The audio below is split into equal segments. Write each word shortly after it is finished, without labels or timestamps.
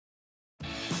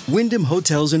Wyndham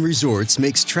Hotels and Resorts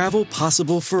makes travel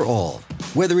possible for all.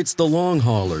 Whether it's the long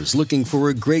haulers looking for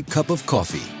a great cup of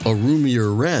coffee, a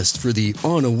roomier rest for the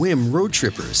on-a-whim road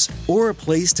trippers, or a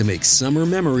place to make summer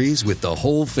memories with the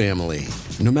whole family.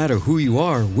 No matter who you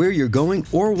are, where you're going,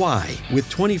 or why, with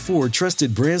 24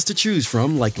 trusted brands to choose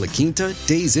from like La Quinta,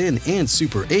 Days Inn, and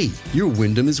Super 8, your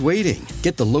Wyndham is waiting.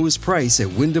 Get the lowest price at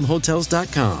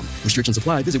WyndhamHotels.com. Restrictions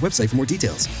apply. Visit website for more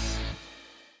details.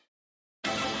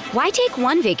 Why take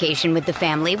one vacation with the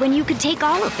family when you could take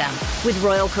all of them? With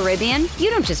Royal Caribbean, you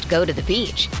don't just go to the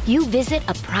beach. You visit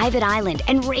a private island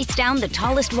and race down the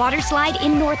tallest water slide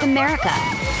in North America.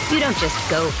 You don't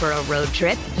just go for a road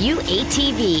trip. You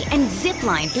ATV and zip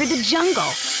line through the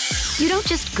jungle. You don't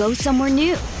just go somewhere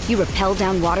new. You rappel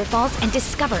down waterfalls and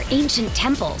discover ancient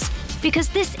temples. Because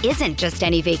this isn't just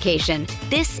any vacation.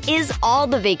 This is all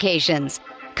the vacations.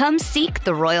 Come seek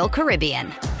the Royal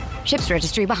Caribbean. Ships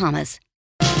Registry, Bahamas.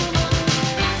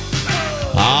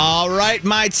 All right,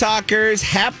 my talkers,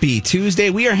 happy Tuesday.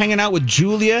 We are hanging out with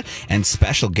Julia and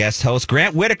special guest host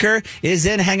Grant Whitaker is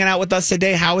in hanging out with us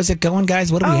today. How is it going,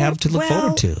 guys? What do we have to look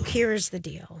forward to? Here's the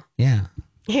deal. Yeah.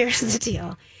 Here's the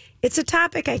deal. It's a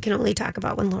topic I can only talk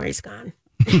about when Lori's gone.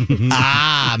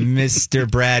 Mr.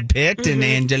 Brad Pitt and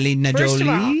Angelina First of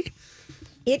all, Jolie.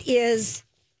 it is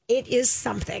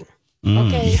something.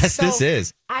 Okay. Yes, so this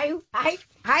is.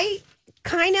 I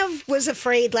kind of was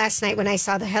afraid last night when I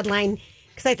saw the headline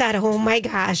because I thought, oh my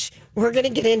gosh, we're going to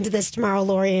get into this tomorrow,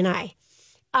 Lori and I.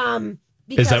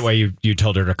 Is that why you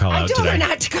told her to call out today? I told her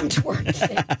not to come to work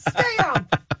today. Stay home.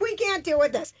 We can't deal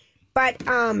with this. But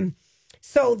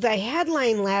so the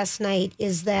headline last night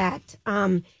is that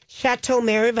Chateau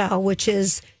Miraval, which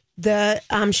is the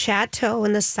chateau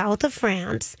in the south of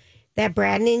France that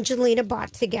Brad and Angelina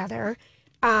bought together,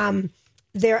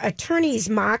 their attorneys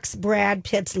mocks Brad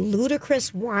Pitt's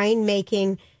ludicrous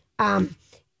winemaking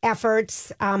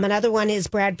efforts. Another one is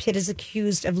Brad Pitt is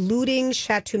accused of looting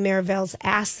Chateau Miraval's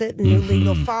asset and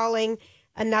illegal falling.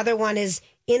 Another one is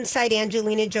inside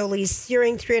Angelina Jolie's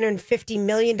searing $350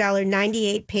 million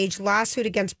 98-page lawsuit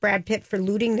against Brad Pitt for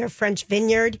looting their French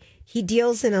vineyard. He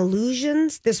deals in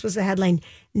illusions. This was the headline,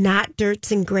 not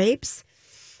dirts and grapes.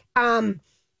 And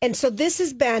so this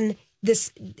has been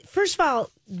this. First of all,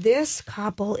 this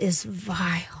couple is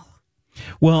vile.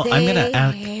 Well, I'm going to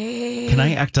act. Can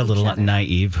I act a little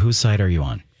naive? Whose side are you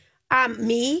on?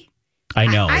 Me. I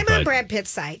know. I'm on Brad Pitt's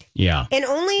side. Yeah.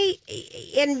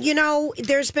 And you know,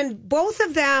 there's been both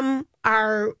of them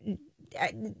are,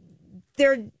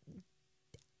 they're,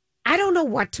 I don't know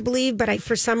what to believe, but I,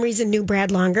 for some reason, knew Brad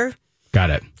longer. Got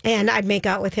it. And I'd make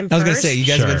out with him I was first. going to say, you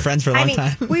guys have been friends for a long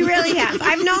time. We really have.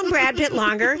 I've known Brad Pitt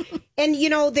longer. And, you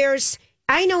know,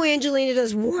 I know Angelina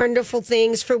does wonderful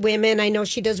things for women. I know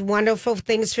she does wonderful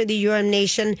things for the UN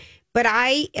nation. But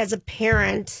I, as a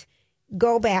parent,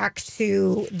 go back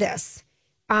to this.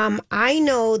 I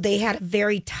know they had a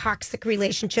very toxic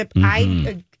relationship.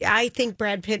 I think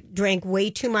Brad Pitt drank way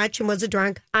too much and was a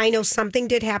drunk. I know something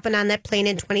did happen on that plane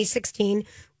in 2016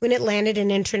 when it landed in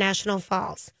International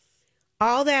Falls.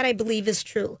 All that I believe is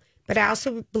true. But I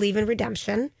also believe in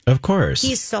redemption. Of course.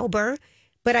 He's sober.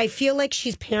 But I feel like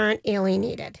she's parent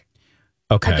alienated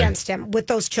against him with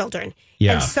those children.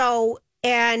 Yeah. And so,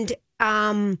 and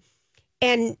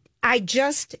I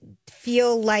just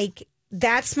feel like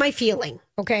that's my feeling.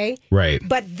 Okay. Right.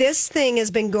 But this thing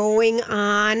has been going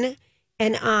on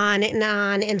and on and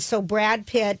on. And so Brad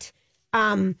Pitt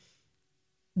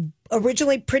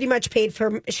originally pretty much paid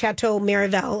for Chateau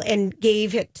Miraval and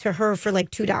gave it to her for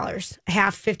like $2,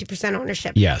 half 50%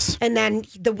 ownership. Yes. And then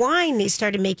the wine they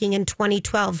started making in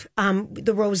 2012,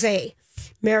 the rosé,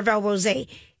 Miraval Rosé.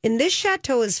 And this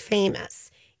chateau is famous.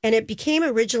 And it became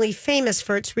originally famous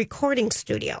for its recording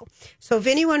studio. So if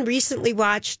anyone recently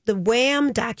watched the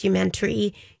Wham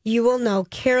documentary, you will know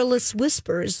Careless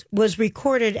Whispers was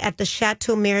recorded at the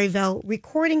Chateau Miraval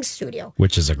recording studio.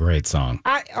 Which is a great song.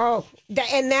 And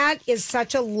that is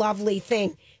such a lovely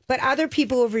thing. But other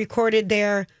people who have recorded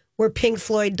there were Pink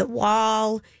Floyd, The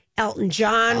Wall, Elton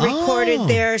John recorded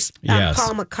there, yes.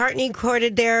 Paul McCartney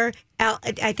recorded there.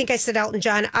 I think I said Elton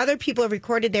John. Other people have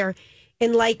recorded there.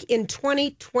 And like in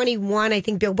 2021, I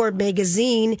think Billboard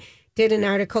magazine did an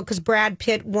article because Brad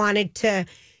Pitt wanted to,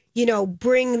 you know,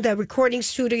 bring the recording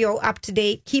studio up to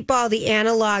date, keep all the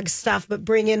analog stuff, but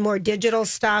bring in more digital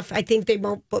stuff. I think they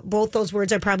both those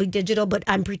words are probably digital, but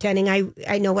I'm pretending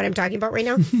I know what I'm talking about right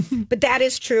now. But that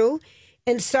is true.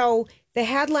 And so the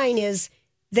headline is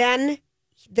then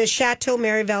the Chateau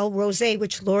Miraval Rosé,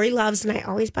 which Lori loves, and I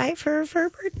always buy it for her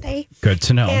birthday. Good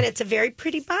to know. And it's a very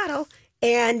pretty bottle.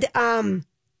 And that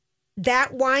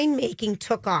winemaking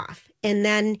took off. And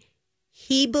then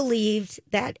he believed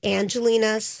that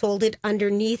Angelina sold it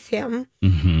underneath him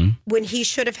when he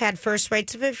should have had first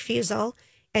rights of refusal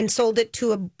and sold it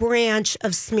to a branch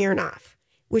of Smirnoff,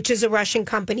 which is a Russian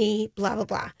company, blah, blah,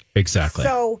 blah. Exactly.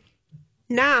 So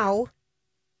now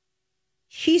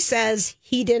she says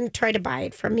he didn't try to buy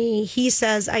it from me. He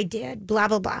says I did, blah,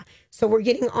 blah, blah. So we're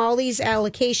getting all these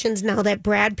allocations now that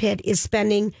Brad Pitt is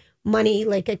spending money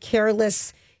like a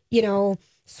careless,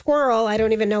 squirrel. I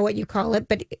don't even know what you call it,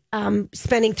 but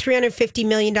spending $350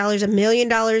 million, $1 million,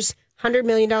 $100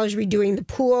 million redoing the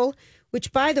pool,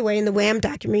 which, by the way, in the Wham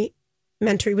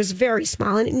documentary was very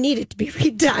small and it needed to be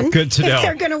redone. Good to know. If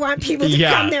they're going to want people to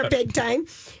come there big time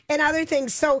and other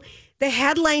things. So the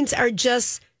headlines are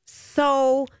just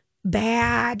so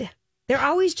bad. They're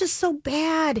always just so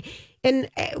bad. And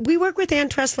we work with Ann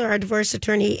Tressler, our divorce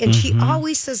attorney, and she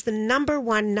always says the number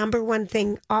one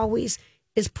thing always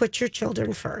is put your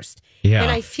children first. Yeah.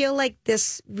 And I feel like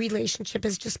this relationship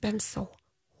has just been so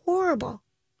horrible.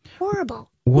 Horrible.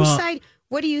 Well, Whose side?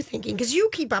 What are you thinking? Because you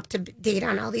keep up to date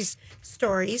on all these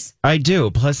stories. I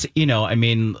do. Plus,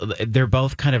 they're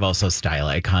both kind of also style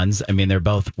icons. I mean, they're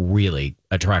both really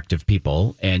attractive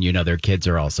people. And, their kids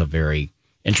are also very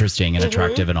interesting and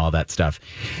attractive and all that stuff.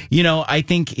 I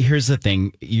think here's the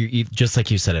thing. You just like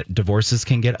you said it, divorces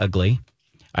can get ugly.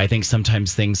 I think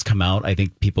sometimes things come out. I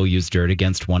think people use dirt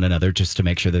against one another just to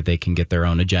make sure that they can get their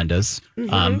own agendas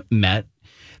met.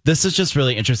 This is just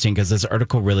really interesting because this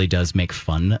article really does make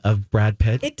fun of Brad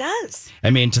Pitt. It does.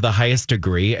 I mean, to the highest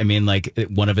degree. I mean, like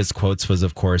one of his quotes was,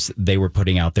 of course, they were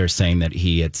putting out there saying that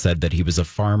he had said that he was a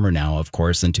farmer now, of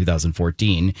course, in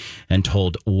 2014 and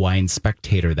told Wine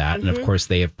Spectator that. And of course,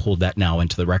 they have pulled that now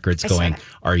into the records going,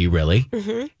 are you really?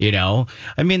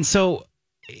 I mean, so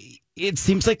it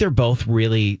seems like they're both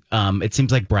really, it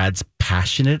seems like Brad's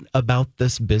passionate about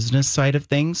this business side of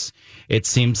things. It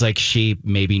seems like she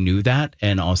maybe knew that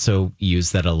and also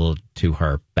used that a little to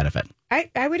her benefit.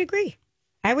 I would agree.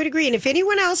 I would agree. And if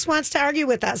anyone else wants to argue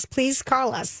with us, please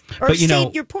call us or but,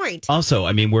 state your point. Also,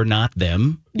 I mean, we're not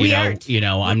them. Aren't.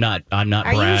 I'm not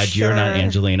Brad. You're not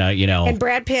Angelina, And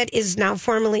Brad Pitt is now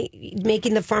formally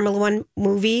making the Formula One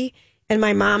movie. And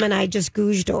my mom and I just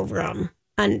gouged over him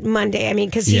on Monday. I mean,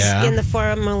 because he's in the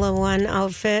Formula One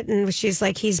outfit, and she's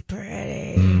like, he's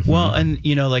pretty. Well, and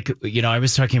I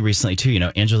was talking recently too.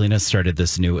 Angelina started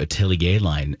this new Atelier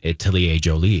line, Atelier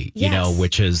Jolie. Yes.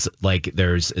 Which is like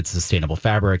it's sustainable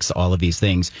fabrics, all of these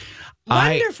things.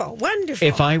 Wonderful.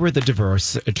 If I were the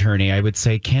divorce attorney, I would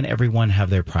say, can everyone have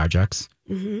their projects?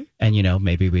 And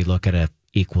maybe we look at a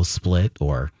equal split,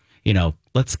 or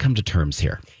let's come to terms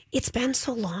here. It's been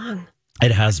so long.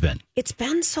 It has been. It's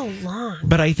been so long.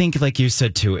 But I think, like you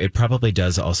said, too, it probably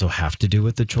does also have to do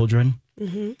with the children.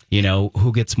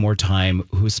 Who gets more time,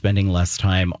 who's spending less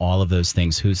time, all of those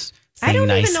things, who's saying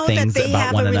nice things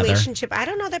about one another. Relationship. I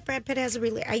don't know that Brad Pitt has a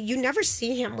relationship. You never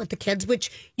see him with the kids,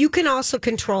 which you can also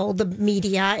control the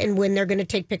media and when they're going to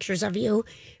take pictures of you.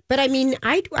 But I mean,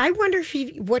 I wonder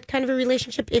what kind of a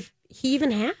relationship, if he even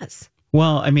has.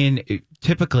 Well, I mean,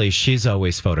 typically she's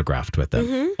always photographed with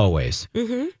them, always.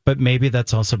 But maybe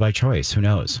that's also by choice. Who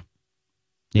knows?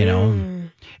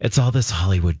 It's all this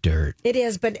Hollywood dirt. It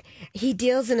is, but he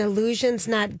deals in illusions,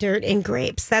 not dirt and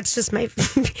grapes. That's just my.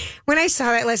 When I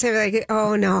saw that last night, I was like,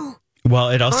 oh no. Well,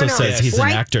 it also says he's an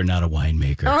actor, not a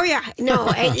winemaker. Oh yeah,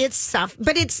 no, it's tough,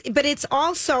 but it's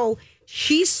also.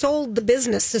 She sold the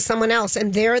business to someone else,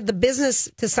 and they're the business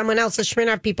to someone else. The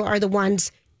Smirnoff people are the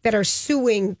ones that are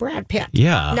suing Brad Pitt.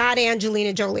 Yeah. Not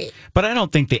Angelina Jolie. But I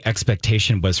don't think the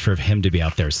expectation was for him to be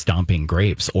out there stomping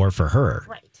grapes or for her.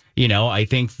 Right. I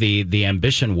think the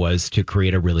ambition was to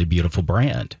create a really beautiful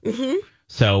brand.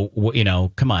 So,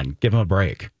 come on, give him a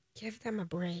break. Give them a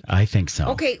break. I think so.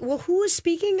 Okay, well, who is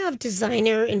speaking of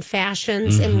designer and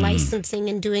fashions and licensing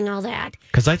and doing all that?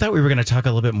 Because I thought we were going to talk a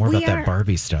little bit more about that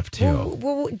Barbie stuff, too.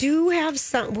 Well, do you have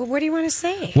some? Well, what do you want to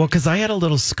say? Well, because I had a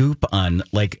little scoop on,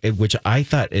 which I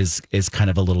thought is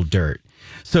kind of a little dirt.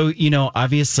 So,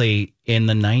 obviously, in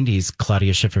the 90s,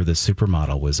 Claudia Schiffer, the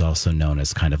supermodel, was also known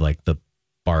as kind of like the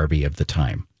Barbie of the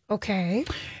time. Okay.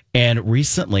 And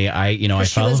recently, I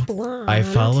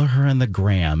follow her on the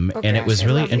gram, and it was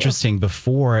really interesting.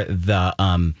 Before the,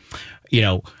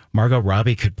 Margot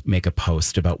Robbie could make a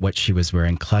post about what she was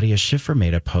wearing. Claudia Schiffer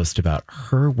made a post about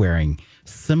her wearing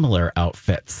similar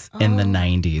outfits in the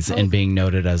 90s and being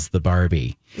noted as the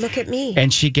Barbie. Look at me.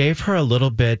 And she gave her a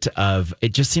little bit of,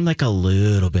 it just seemed like a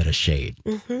little bit of shade.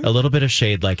 A little bit of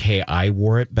shade, like, hey, I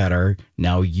wore it better.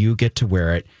 Now you get to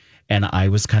wear it. And I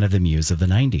was kind of the muse of the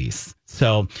 90s.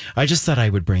 So I just thought I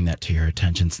would bring that to your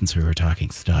attention since we were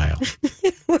talking style.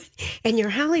 And your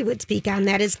Hollywood speak on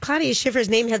that is Claudia Schiffer's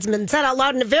name hasn't been said out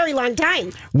loud in a very long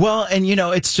time. Well, and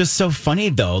it's just so funny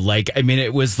though. Like, I mean,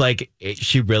 it was like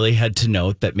she really had to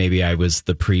note that maybe I was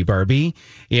the pre-Barbie,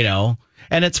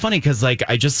 And it's funny because, like,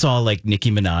 I just saw, like,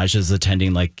 Nicki Minaj is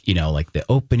attending, like, like the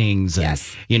openings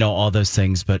and, all those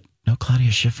things. But no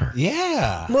Claudia Schiffer.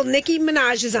 Yeah. Well, Nicki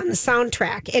Minaj is on the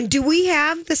soundtrack. And do we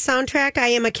have the soundtrack, I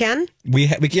Am a Ken?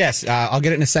 Yes. I'll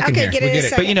get it in a second here. Get it in a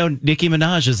second. But, Nicki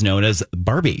Minaj is known as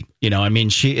Barbie. I mean,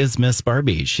 she is Miss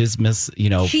Barbie. She's Miss,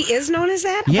 She is known as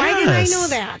that? Yes. Why didn't I know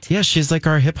that? Yeah, she's like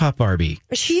our hip-hop Barbie.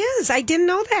 She is. I didn't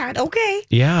know that. Okay.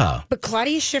 Yeah. But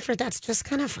Claudia Schiffer, that's just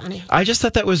kind of funny. I just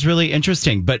thought that was really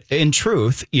interesting. But in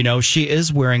truth, she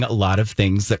is wearing a lot of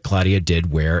things that Claudia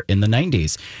did wear in the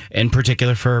 90s, in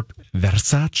particular for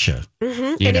Versace.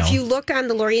 Mm-hmm. And if you look on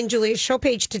the Lori and Julia show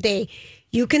page today,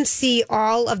 you can see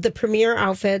all of the premiere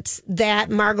outfits that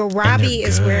Margot Robbie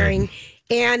is wearing.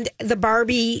 And the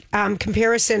Barbie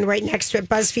comparison right next to it,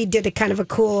 BuzzFeed did a kind of a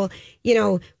cool,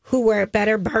 who wore it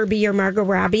better, Barbie or Margot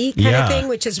Robbie kind of thing,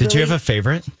 which is Did you have a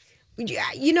favorite?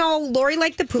 Lori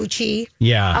liked the Poochie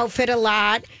outfit a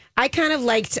lot. I kind of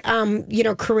liked,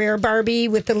 career Barbie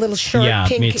with the little short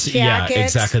pink jacket. Yeah,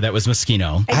 exactly. That was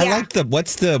Moschino. I like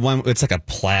what's the one? It's like a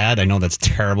plaid. I know that's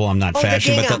terrible. I'm not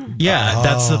fashion, but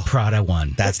that's the Prada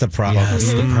one. That's the Prada.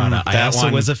 Yes, the Prada. I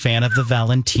also was a fan of the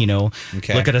Valentino.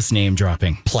 Okay. Look at us name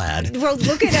dropping. Plaid. Well,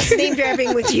 look at us name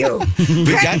dropping with you. He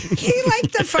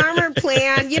liked the farmer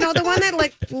plan. The one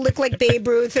that looked like Babe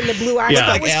Ruth and the blue eyes,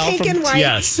 but was pink and white.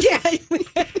 Yes. Yeah.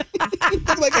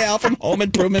 Like Al from Home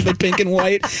Improvement, but pink and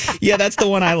white. Yeah, that's the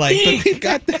one I like. But we've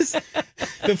got this.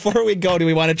 Before we go, do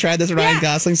we want to try this Ryan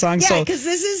Gosling song? Yeah, because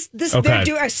they're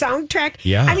doing a soundtrack.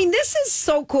 Yeah. I mean, this is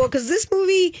so cool because this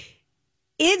movie,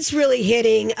 it's really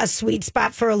hitting a sweet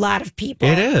spot for a lot of people.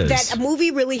 It is. That a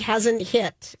movie really hasn't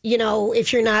hit,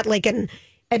 if you're not like an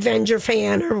Avenger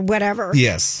fan or whatever.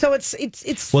 Yes. So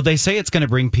it's Well, they say it's going to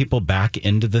bring people back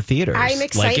into the theaters. I'm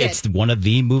excited. Like it's one of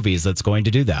the movies that's going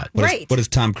to do that. right. What does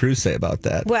Tom Cruise say about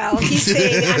that? Well, he's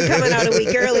saying I'm coming out a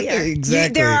week earlier.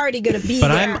 Exactly. They're already going to be But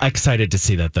there. I'm excited to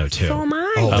see that though too. So am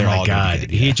I. Oh, Oh they're my all gonna be God.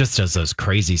 good, yeah. He just does those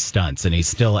crazy stunts and he's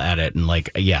still at it. And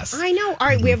yes. I know. All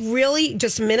right, we have really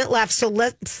just a minute left. So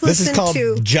let's listen This is called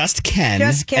to Just Ken,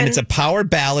 Just Ken. and it's a power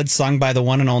ballad sung by the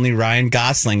one and only Ryan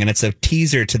Gosling, and it's a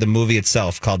teaser to the movie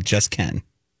itself called Just Ken.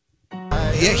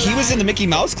 Yeah, he was in the Mickey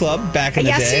Mouse Club back in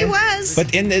the day. Yes, he was.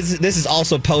 But in this is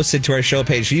also posted to our show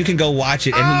page, so you can go watch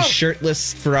it. And he's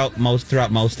shirtless throughout most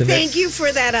of it. Thank you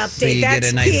for that update. So you That's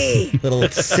get a nice key. little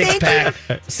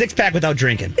six pack without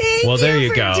drinking. Thank Well, there you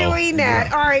for go. doing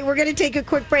that. All right, we're going to take a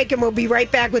quick break and we'll be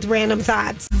right back with Random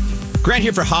Thoughts. Grant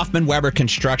here for Hoffman Weber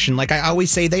Construction. Like I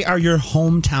always say, they are your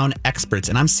hometown experts.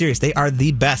 And I'm serious. They are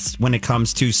the best when it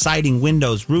comes to siding,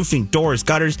 windows, roofing, doors,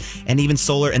 gutters, and even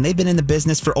solar. And they've been in the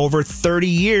business for over 30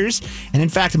 years. And in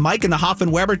fact, Mike and the Hoffman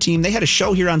Weber team, they had a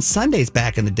show here on Sundays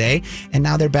back in the day. And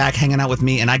now they're back hanging out with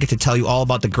me. And I get to tell you all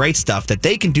about the great stuff that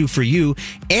they can do for you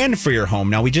and for your home.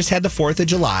 Now, we just had the 4th of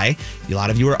July. A lot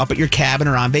of you were up at your cabin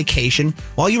or on vacation.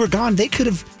 While you were gone, they could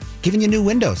have given you new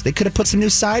windows. They could have put some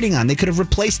new siding on. They could have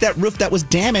replaced that roof that was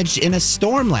damaged in a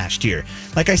storm last year.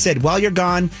 Like I said, while you're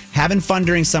gone, having fun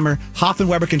during summer, Hoffman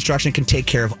Weber Construction can take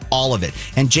care of all of it.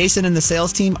 And Jason and the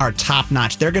sales team are top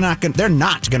notch. They're not going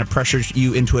to pressure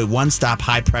you into a one-stop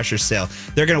high-pressure sale.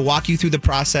 They're going to walk you through the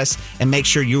process and make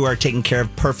sure you are taken care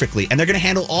of perfectly. And they're going to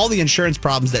handle all the insurance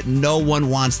problems that no one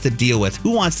wants to deal with.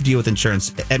 Who wants to deal with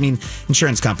insurance? I mean,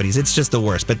 insurance companies. It's just the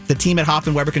worst. But the team at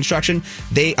Hoffman Weber Construction,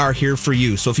 they are here for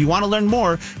you. So if you want to learn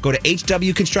more, go to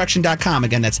hwconstruction.com.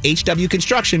 Again, that's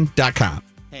hwconstruction.com.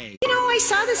 I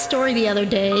saw this story the other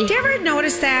day. Do you ever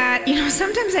notice that?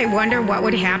 Sometimes I wonder what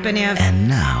would happen if And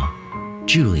now,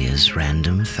 Julia's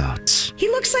random thoughts. he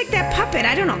looks like that puppet.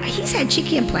 I don't know. He's had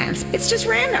cheeky implants. It's just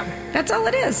random. That's all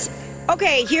it is.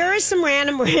 Okay, here are some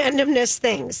randomness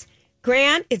things.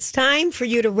 Grant, it's time for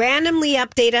you to randomly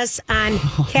update us on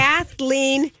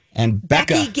Kathleen And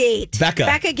Becca Gate.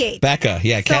 Becca Gate. Becca,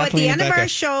 yeah. So Kathleen at the end and of Becca. our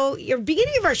show,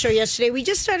 beginning of our show yesterday, we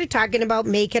just started talking about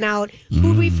making out.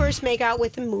 Who'd we first make out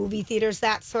with in movie theaters,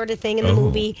 that sort of thing in the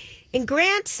movie. And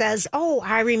Grant says,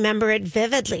 I remember it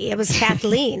vividly. It was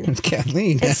Kathleen. It's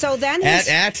Kathleen. And so then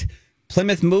at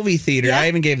Plymouth Movie Theater. Yeah. I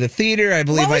even gave the theater. I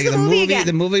believe What was the movie again?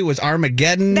 The movie was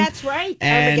Armageddon. That's right.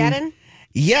 And Armageddon.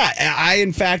 Yeah,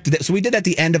 in fact, so we did at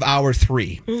the end of hour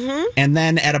 3. Mm-hmm. And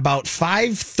then at about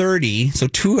 5:30, so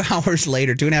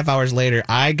 2.5 hours later,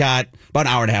 I got, about an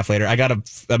hour and a half later, I got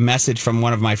a message from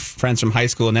one of my friends from high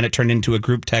school, and then it turned into a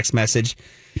group text message.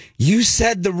 You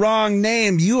said the wrong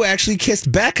name. You actually kissed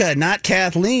Becca, not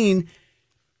Kathleen.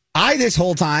 This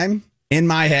whole time, in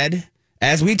my head,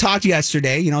 as we talked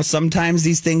yesterday, you know, sometimes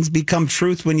these things become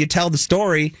truth when you tell the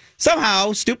story.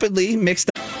 Somehow, stupidly mixed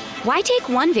up. Why take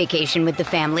one vacation with the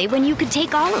family when you could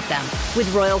take all of them?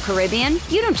 With Royal Caribbean,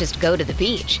 you don't just go to the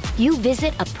beach. You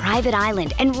visit a private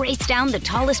island and race down the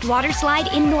tallest water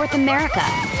slide in North America.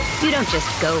 You don't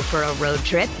just go for a road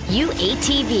trip. You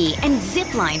ATV and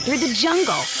zip line through the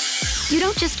jungle. You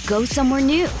don't just go somewhere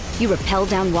new. You rappel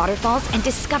down waterfalls and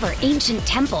discover ancient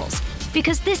temples.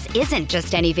 Because this isn't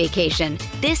just any vacation.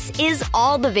 This is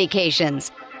all the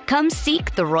vacations. Come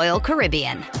seek the Royal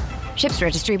Caribbean. Ships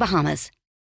Registry, Bahamas.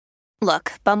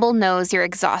 Look, Bumble knows you're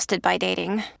exhausted by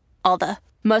dating. All the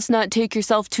must not take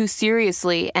yourself too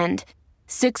seriously and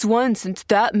 6'1" since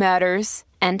that matters.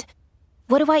 And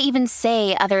what do I even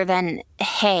say other than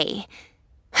hey?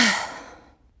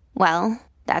 Well,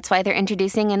 that's why they're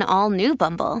introducing an all-new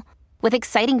Bumble with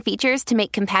exciting features to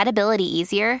make compatibility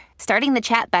easier, starting the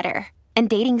chat better, and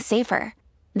dating safer.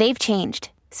 They've changed,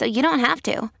 so you don't have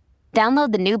to.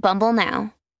 Download the new Bumble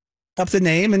now. Up the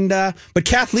name, and but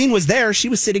Kathleen was there. She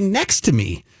was sitting next to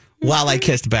me while I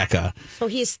kissed Becca. So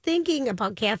he's thinking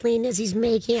about Kathleen as he's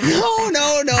making out.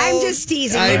 No. I'm just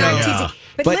teasing. I know. I'm teasing.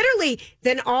 But literally,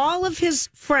 then all of his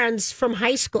friends from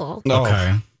high school.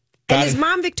 Okay. And his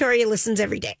mom, Victoria, listens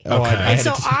every day. Okay. And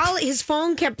so all his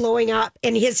phone kept blowing up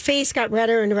and his face got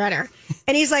redder and redder.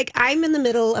 And he's like, I'm in the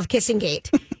middle of kissing gate.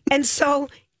 And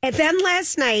then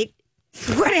last night,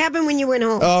 what happened when you went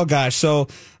home? Oh gosh! So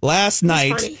last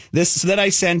night, then I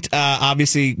sent.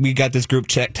 Obviously, we got this group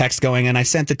text going, and I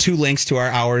sent the 2 links to our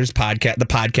Hours podcast, the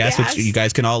podcast, Yes. which you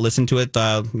guys can all listen to at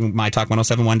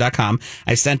mytalk1071.com.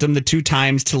 I sent them the 2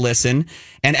 times to listen,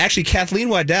 and actually, Kathleen,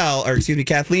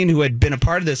 who had been a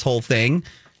part of this whole thing,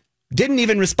 didn't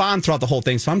even respond throughout the whole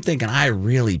thing. So I'm thinking I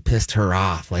really pissed her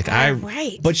off.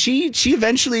 Right. But she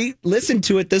eventually listened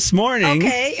to it this morning.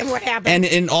 Okay, and what happened? And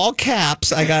in all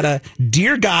caps, I got a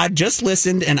dear God, just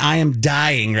listened and I am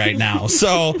dying right now.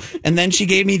 So, and then she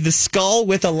gave me the skull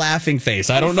with a laughing face.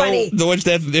 I don't know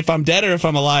if I'm dead or if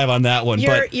I'm alive on that one.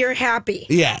 You're happy.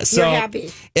 Yeah. So, you're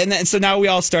happy. And then, so now we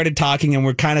all started talking and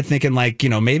we're kind of thinking like, you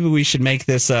know, maybe we should make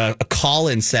this a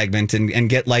call-in segment and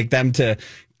get like them to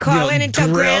Call in and tell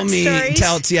grill grand me, stories?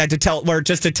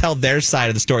 to tell their side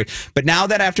of the story. But now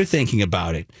that after thinking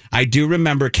about it, I do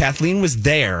remember Kathleen was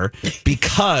there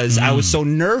because I was so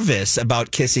nervous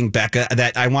about kissing Becca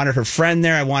that I wanted her friend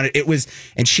there.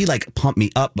 And she like pumped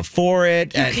me up before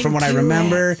it, from what I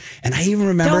remember. And I even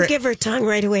remember. Don't give her tongue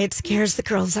right away; it scares the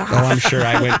girls off. Oh, I'm sure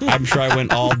I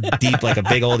went all deep like a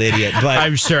big old idiot. But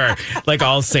I'm sure, like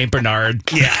all Saint Bernard.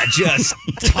 Yeah, just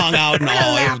tongue out and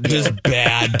all. It was just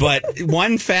bad. But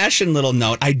one fashion little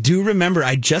note, I do remember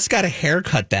I just got a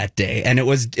haircut that day, and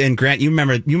Grant, you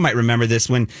might remember this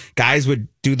when guys would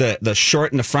do the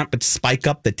short in the front but spike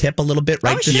up the tip a little bit,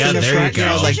 right? Sure. In the there front, you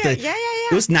go. Yeah.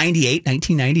 It was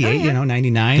 1998,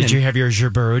 99. Did you have your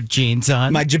Girbaud jeans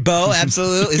on? My jabot,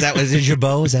 absolutely. Was it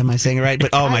jabot? Am I saying it right? But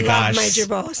oh my gosh, my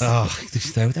jabots. Oh,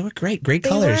 they were great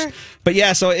colors. But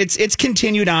yeah, so it's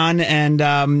continued on, and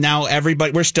now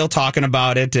we're still talking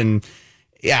about it, and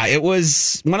yeah, it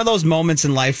was one of those moments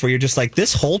in life where you're just like,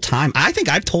 this whole time, I think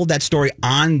I've told that story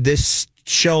on this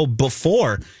show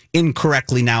before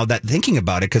incorrectly now that thinking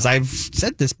about it, because I've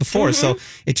said this before. So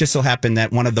it just so happened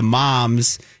that one of the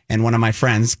moms and one of my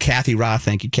friends, Kathy Roth,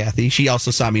 thank you, Kathy, she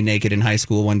also saw me naked in high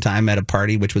school one time at a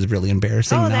party, which was really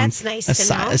embarrassing. Oh, that's nice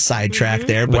to know. A sidetrack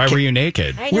there. But why were you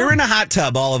naked? We were in a hot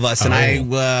tub, all of us, and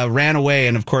I ran away.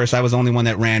 And of course, I was the only one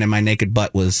that ran, and my naked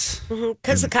butt was.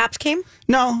 Because the cops came?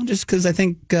 No, just because I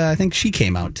think she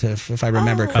came out, if I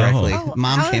remember correctly.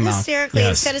 Mom came out. Hysterically,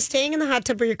 instead of staying in the hot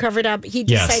tub where you're covered up, he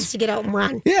decides to get out and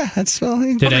run. Yeah, that's well.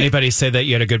 Did anybody say that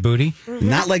you had a good booty?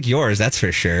 Not like yours, that's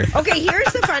for sure. Okay,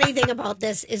 here's the funny thing about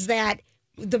this is that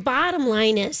the bottom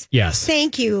line is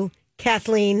thank you,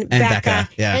 Kathleen, Becca,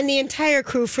 and the entire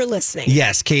crew for listening.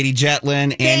 Yes, Katie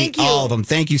Jetlin, Annie, all of them.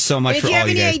 Thank you so much for all you guys.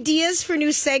 If you have any ideas for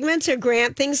new segments or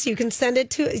grant things, you can send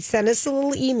us a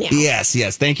little email. Yes.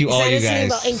 Thank you, all you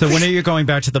guys. So when are you going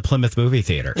back to the Plymouth movie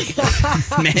theater?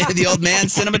 The old man,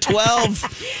 Cinema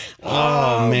 12.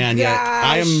 Oh man, gosh. yeah.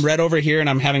 I am right over here, and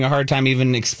I'm having a hard time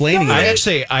even explaining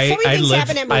it.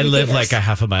 I live like a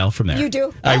half a mile from there. You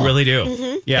do? I really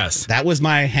do. Yes. That was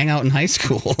my hangout in high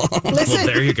school. Listen, well,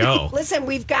 there you go. Listen,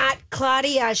 we've got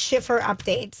Claudia Schiffer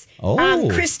updates. Oh.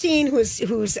 Christine,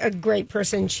 who's a great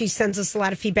person, she sends us a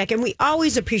lot of feedback, and we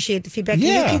always appreciate the feedback.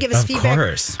 Yeah, you can give us of feedback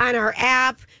course. on our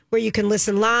app where you can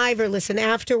listen live or listen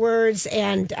afterwards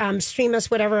and stream us,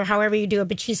 however you do it.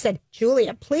 But she said,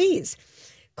 Julia, please.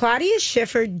 Claudia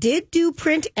Schiffer did do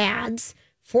print ads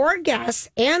for guests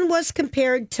and was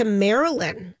compared to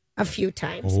Marilyn a few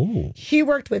times. Ooh. She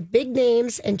worked with big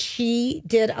names, and she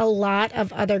did a lot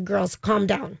of other girls. Calm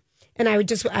down. And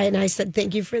I said,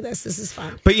 thank you for this. This is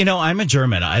fun. But, I'm a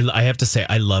German. I have to say,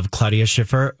 I love Claudia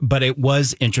Schiffer, but it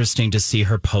was interesting to see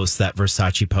her post that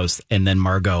Versace post. And then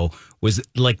Margot was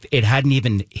like, it hadn't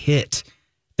even hit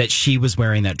that she was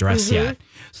wearing that dress yet.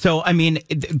 So,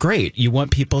 great. You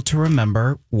want people to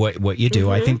remember what you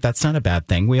do. I think that's not a bad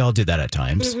thing. We all do that at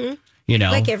times.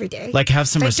 Like every day. Like, have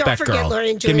some respect, don't forget girl. Lori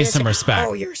and Give me Julia. some respect.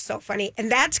 Oh, you're so funny.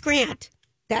 And that's Grant.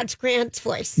 That's Grant's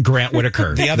voice. Grant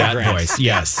Whitaker. The other that Grant. voice.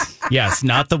 Yes. Yes.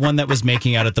 Not the one that was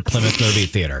making out at the Plymouth Movie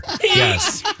Theater.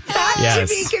 Yes. Not to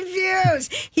be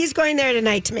confused. He's going there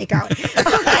tonight to make out.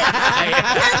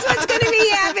 That's what's going to be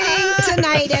happening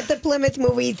tonight at the Plymouth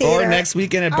Movie Theater. Or next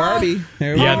weekend at Barbie.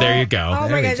 There you go. Oh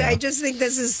my gosh, I just think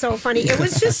this is so funny. It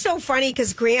was just so funny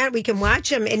because Grant, we can watch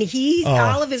him and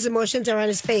all of his emotions are on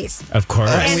his face. Of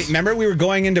course. Remember we were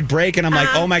going into break and I'm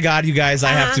like, oh my God, you guys,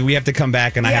 we have to come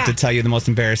back and I have to tell you the most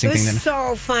embarrassing It thing. was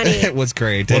so funny. It was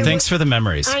great. Well, thanks for the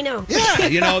memories. I know. Yeah, I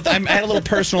had a little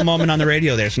personal moment on the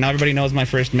radio there, so now everybody knows my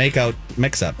first makeout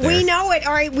mix-up there. We know it.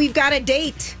 All right, we've got a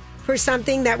date for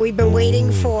something that we've been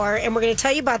waiting for, and we're going to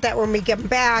tell you about that when we get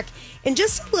back. And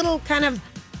just a little kind of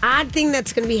odd thing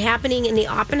that's going to be happening in the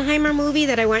Oppenheimer movie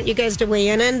that I want you guys to weigh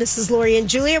in on. This is Lori and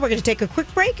Julia. We're going to take a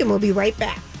quick break, and we'll be right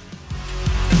back.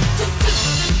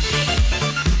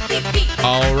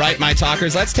 All right, My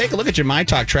Talkers, let's take a look at your My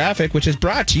Talk traffic, which is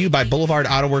brought to you by Boulevard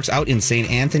Auto Works out in St.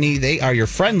 Anthony. They are your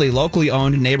friendly, locally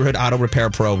owned neighborhood auto repair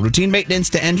pro. Routine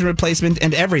maintenance to engine replacement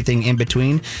and everything in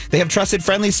between. They have trusted,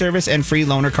 friendly service and free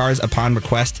loaner cars upon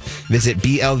request. Visit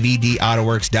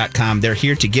blvdautoworks.com. They're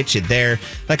here to get you there.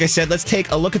 Like I said, let's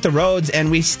take a look at the roads, and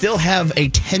we still have a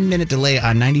 10-minute delay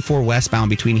on 94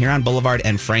 westbound between Huron Boulevard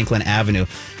and Franklin Avenue.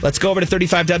 Let's go over to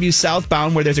 35W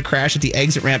southbound, where there's a crash at the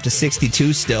exit ramp to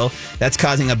 62 still. That's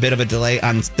causing a bit of a delay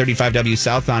on 35W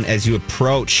southbound as you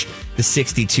approach the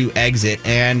 62 exit.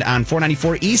 And on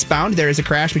 494 eastbound, there is a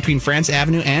crash between France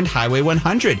Avenue and Highway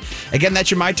 100. Again, that's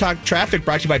your My Talk traffic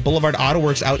brought to you by Boulevard Auto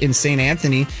Works out in St.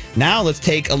 Anthony. Now let's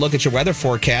take a look at your weather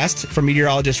forecast from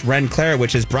meteorologist Ren Claire,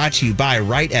 which is brought to you by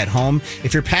Right at Home.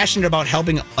 If you're passionate about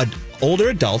helping older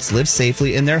adults live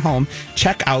safely in their home,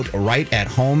 check out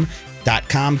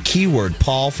rightathome.com. Keyword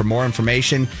Paul for more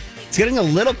information. It's getting a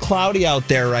little cloudy out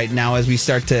there right now as we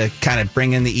start to kind of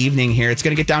bring in the evening here. It's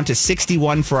going to get down to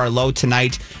 61 for our low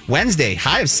tonight. Wednesday,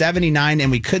 high of 79,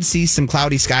 and we could see some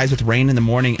cloudy skies with rain in the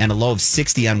morning and a low of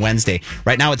 60 on Wednesday.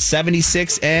 Right now it's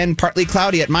 76 and partly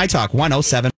cloudy at My Talk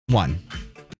 107.1.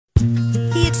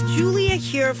 Hey, it's Julia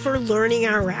here for Learning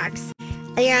RX.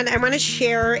 And I want to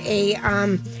share a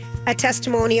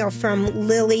testimonial from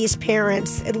Lily's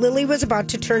parents. Lily was about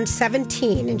to turn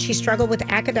 17 and she struggled with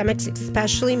academics,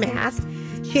 especially math.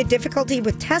 She had difficulty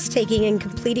with test taking and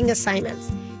completing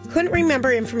assignments. Couldn't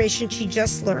remember information she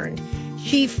just learned.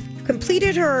 She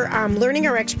completed her Learning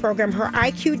RX program. Her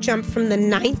IQ jumped from the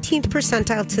 19th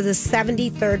percentile to the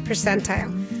 73rd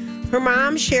percentile. Her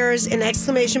mom shares in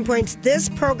exclamation points, "This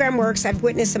program works. I've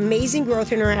witnessed amazing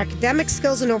growth in her academic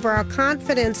skills and overall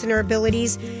confidence in her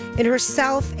abilities, in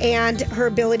herself, and her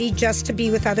ability just to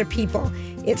be with other people.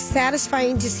 It's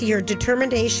satisfying to see her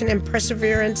determination and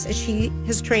perseverance as she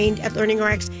has trained at Learning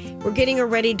RX. We're getting her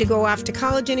ready to go off to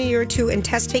college in a year or two, and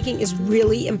test taking is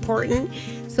really important."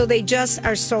 So they just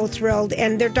are so thrilled,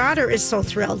 and their daughter is so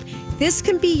thrilled. This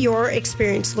can be your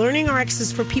experience. Learning RX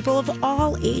is for people of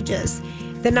all ages.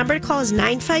 The number to call is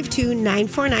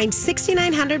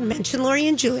 952-949-6900. Mention Lori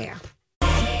and Julia.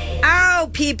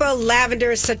 Oh, people, lavender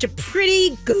is such a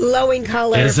pretty glowing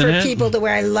color for people to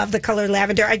wear. I love the color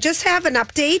lavender. I just have an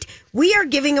update. We are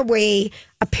giving away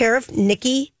a pair of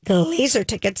Nikki Glazer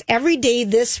tickets every day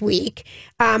this week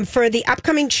for the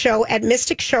upcoming show at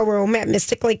Mystic Showroom at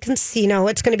Mystic Lake Casino.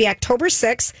 It's going to be October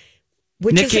 6th.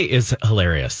 Nikki is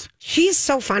hilarious. She's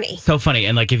so funny. So funny.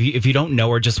 And like if you don't know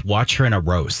her, just watch her in a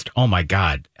roast. Oh my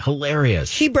God. Hilarious.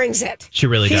 She brings it. She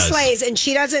really does. She slays, and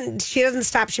she doesn't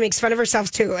stop. She makes fun of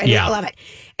herself too. And I love it.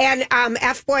 And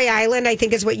F-Boy Island, I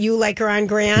think, is what you like her on,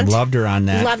 Grant. Loved her on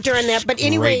that. But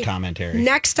anyway, great commentary.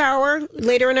 Next hour,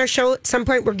 later in our show, at some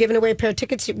point, we're giving away a pair of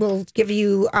tickets. We'll give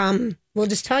you we'll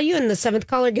just tell you, and the seventh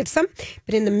caller gets them.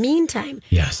 But in the meantime,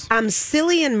 yes,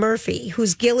 Cillian Murphy,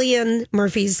 who's Gillian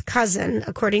Murphy's cousin,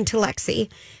 according to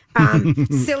Lexi.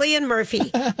 Cillian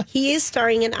Murphy, he is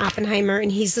starring in Oppenheimer,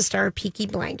 and he's the star of Peaky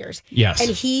Blinders. Yes. And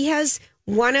he has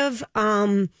one of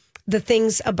the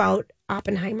things about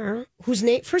Oppenheimer, whose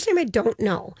first name I don't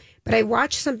know, but I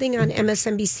watched something on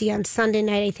MSNBC on Sunday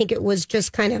night. I think it was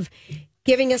just kind of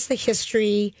giving us the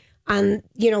history on,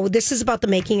 this is about the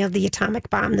making of the atomic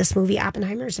bomb. This movie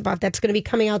Oppenheimer is about. That's going to be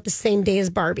coming out the same day as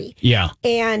Barbie. Yeah.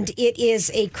 And it is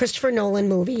a Christopher Nolan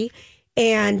movie.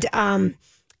 And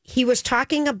he was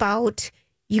talking about,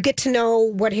 you get to know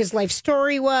what his life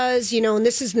story was, and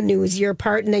this is the news year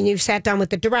part. And then you sat down with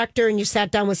the director and you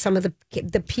sat down with some of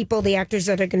the people, the actors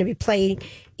that are going to be playing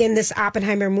in this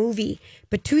Oppenheimer movie.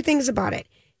 But two things about it.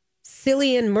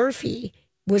 Cillian Murphy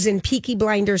was in Peaky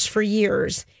Blinders for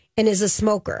years and is a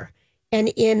smoker.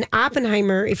 And in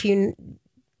Oppenheimer,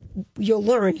 you'll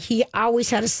learn, he always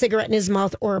had a cigarette in his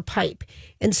mouth or a pipe.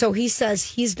 And so he says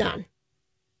he's done.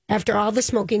 After all the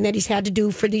smoking that he's had to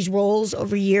do for these roles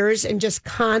over years and just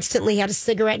constantly had a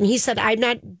cigarette. And he said,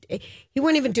 he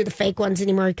wouldn't even do the fake ones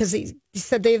anymore because he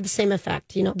said they have the same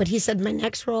effect, But he said, my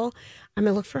next role, I'm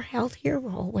going to look for a healthier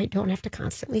role where I don't have to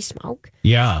constantly smoke.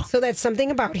 Yeah. So that's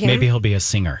something about him. Maybe he'll be a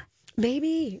singer.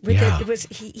 Maybe. Yeah.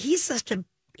 He's such an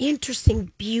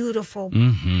interesting, beautiful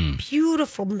man.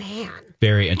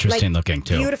 Very interesting looking,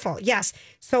 too. Beautiful, yes.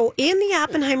 So in the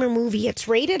Oppenheimer movie, it's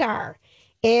rated R.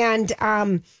 And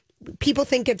people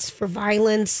think it's for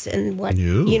violence and what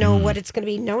it's going to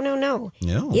be. No.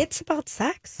 It's about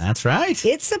sex. That's right.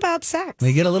 It's about sex.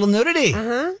 We get a little nudity.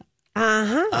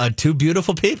 Two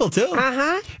beautiful people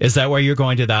too. Is that why you're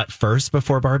going to that first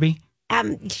before Barbie?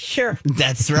 Sure.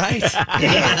 That's right.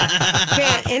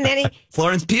 Yeah. And then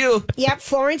Florence Pugh. Yep,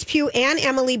 Florence Pugh and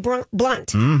Emily Blunt.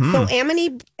 Mm-hmm. So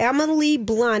Emily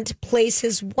Blunt plays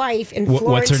his wife, and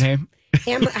Florence. What's her name?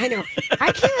 I know.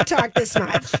 I can't talk this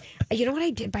much. You know what I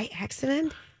did by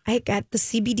accident? I got the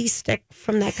CBD stick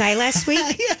from that guy last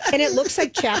week, and it looks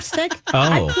like chapstick. Oh.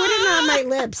 I put it on my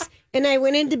lips, and I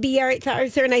went into B.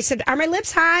 Arthur, and I said, "Are my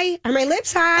lips high? Are my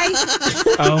lips high?"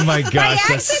 Oh my gosh,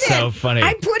 that's so funny.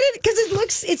 I put it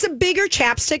because it's a bigger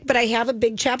chapstick, but I have a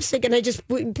big chapstick, and I just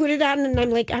put it on, and I'm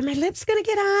like, "Are my lips gonna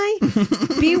get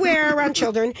high?" Beware around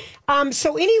children.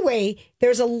 So anyway,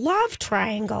 there's a love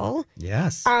triangle.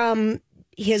 Yes.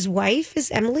 His wife is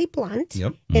Emily Blunt.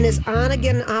 Yep. And his on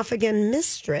again, off again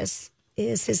mistress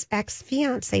is his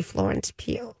ex-fiance, Florence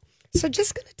Pugh. So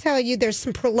just going to tell you there's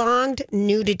some prolonged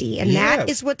nudity, and that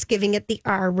is what's giving it the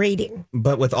R rating.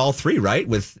 But with all three, right?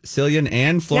 With Cillian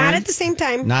and Florence? Not at the same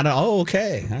time.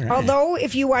 Okay. All right. Although,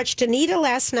 if you watched Anita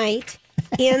last night,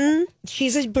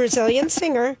 she's a Brazilian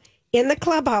singer, in the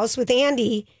clubhouse with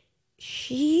Andy,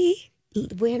 she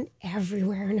went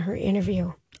everywhere in her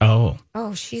interview. Oh,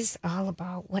 she's all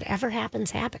about whatever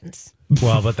happens, happens.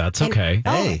 Well, but that's okay.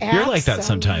 Hey, you're like that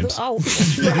sometimes. Oh,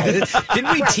 right.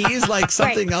 Didn't we tease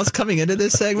something else coming into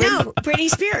this segment? No, Britney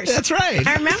Spears. That's right.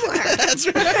 I remember her. That's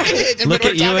right. Look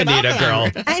at you, Anita,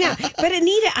 girl. I know. But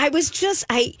Anita,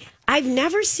 I've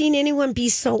never seen anyone be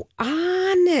so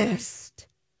honest.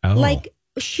 Oh.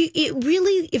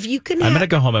 If you can. I'm going to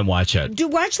go home and watch it.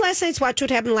 Watch last night's Watch What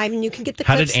Happened Live, and you can get the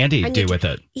How clips. did Andy do with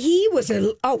it? He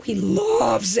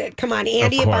loves it. Come on,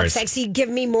 Andy, about sex. He give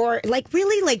me more. Now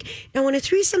when a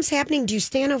threesome's happening, do you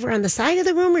stand over on the side of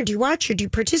the room, or do you watch, or do you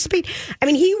participate? I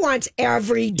mean, he wants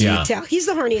every detail. Yeah. He's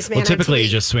the horniest man. Well, typically on TV.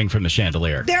 you just swing from the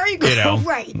chandelier. There you go.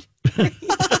 Right. In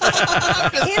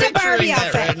a Barbie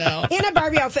outfit. Right now. In a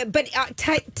Barbie outfit. But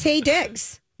Taye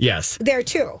Diggs. Yes. There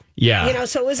too. Yeah.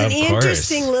 So it was an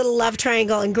interesting little love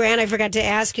triangle. And Grant, I forgot to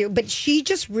ask you, but she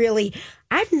just really,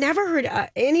 I've never heard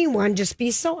anyone just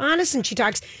be so honest. And she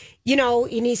talks,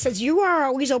 and he says, you are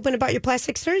always open about your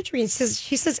plastic surgery. And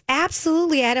she says,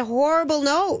 absolutely. I had a horrible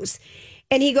nose.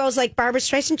 And he goes, like Barbara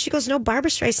Streisand. She goes, no,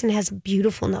 Barbara Streisand has a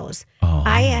beautiful nose. Oh.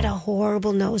 I had a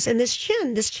horrible nose. And this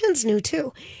chin's new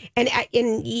too. And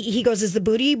he goes, is the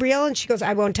booty real? And she goes,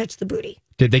 I won't touch the booty.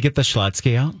 Did they get the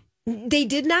Schlotsky out? They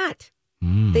did not.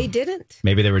 They didn't.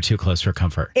 Maybe they were too close for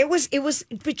comfort. It was,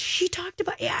 but she talked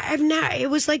about, it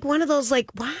was like one of those,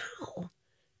 wow,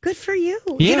 good for you.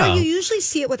 Yeah. You usually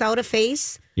see it without a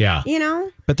face. Yeah.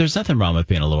 But there's nothing wrong with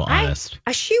being a little honest.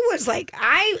 She was like,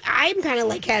 I'm kind of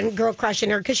like had a girl crush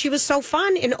in her because she was so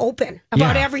fun and open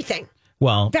about everything.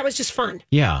 Well, that was just fun.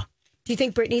 Yeah. Do you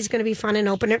think Britney's going to be fun and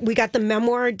open? We got the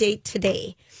memoir date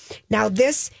today. Now,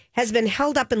 this has been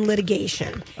held up in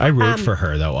litigation. I root for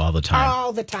her, though, all the time.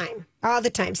 All the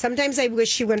time. Sometimes I wish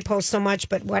she wouldn't post so much,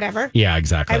 but whatever. Yeah,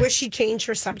 exactly. I wish she'd change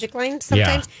her subject line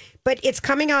sometimes. Yeah. But it's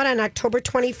coming out on October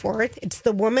 24th. It's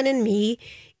The Woman in Me.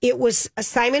 It was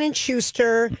Simon &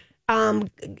 Schuster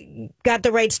got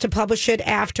the rights to publish it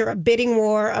after a bidding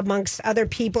war amongst other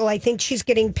people. I think she's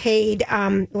getting paid,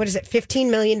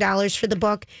 $15 million for the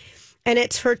book. And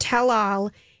it's her tell-all.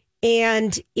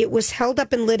 And it was held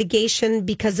up in litigation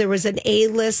because there was an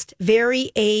A-list,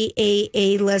 very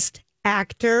A-list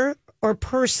actor or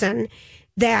person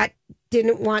that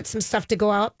didn't want some stuff to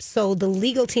go up. So the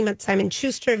legal team at Simon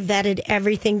Schuster vetted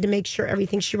everything to make sure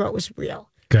everything she wrote was real.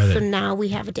 Got it. So now we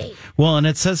have a date. Well, and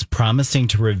it says promising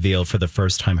to reveal for the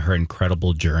first time her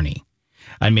incredible journey.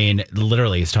 I mean,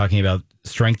 literally, he's talking about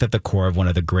strength at the core of one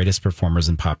of the greatest performers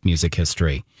in pop music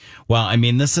history. Well, I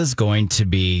mean, this is going to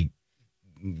be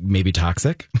maybe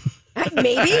toxic.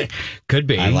 Maybe. Could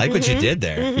be. I like what you did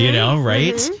there. You know,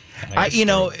 right?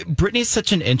 Britney's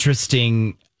such an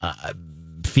interesting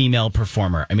female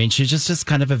performer. I mean, she's just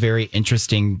kind of a very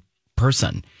interesting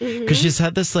person because she's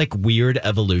had this like weird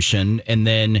evolution, and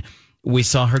then we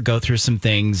saw her go through some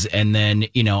things, and then,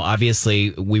 you know, obviously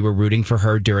we were rooting for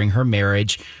her during her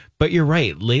marriage. But you're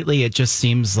right. Lately, it just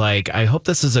seems like I hope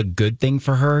this is a good thing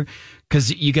for her,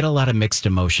 because you get a lot of mixed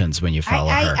emotions when you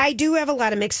follow her. I do have a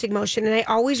lot of mixed emotion, and I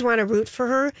always want to root for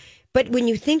her. But when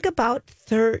you think about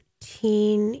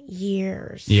 13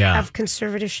 years of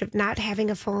conservatorship, not having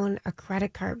a phone, a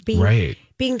credit card,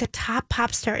 being the top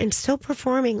pop star and still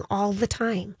performing all the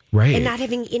time, and not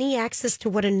having any access to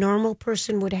what a normal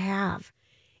person would have,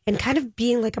 and kind of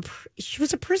being like she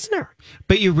was a prisoner.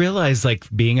 But you realize, like,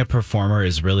 being a performer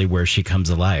is really where she comes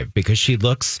alive, because she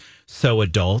looks so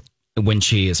adult when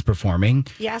she is performing.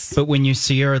 Yes. But when you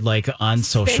see her like on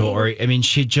social,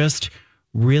 she just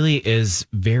really is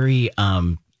very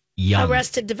young.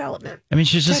 Arrested Development. I mean,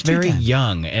 she's just very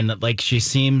young, and like she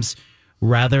seems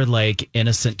rather like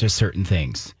innocent to certain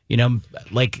things. You know,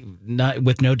 like, not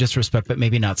with no disrespect, but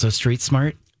maybe not so street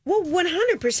smart. Well,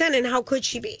 100%. And how could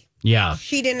she be? Yeah.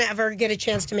 She didn't ever get a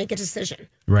chance to make a decision.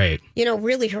 Right. You know,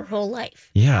 really her whole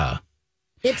life. Yeah.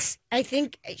 I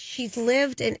think she's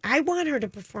lived, and I want her to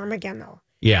perform again, though.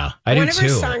 Yeah, I do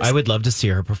too. I would love to see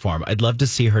her perform. I'd love to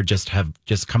see her just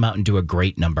come out and do a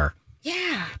great number.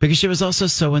 Yeah. Because she was also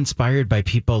so inspired by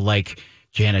people like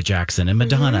Janet Jackson and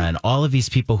Madonna and all of these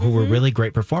people who were really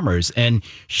great performers. And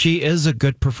she is a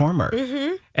good performer.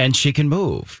 And she can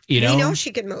move, you know? We know she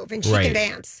can move, and she can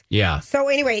dance. Yeah. So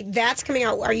anyway, that's coming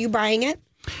out. Are you buying it?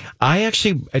 I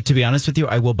actually, to be honest with you,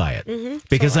 I will buy it.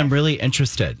 Because I'm really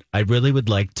interested. I really would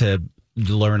like to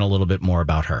learn a little bit more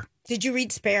about her. Did you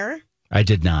read Spare? I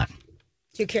did not.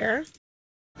 Do you care?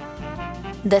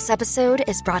 This episode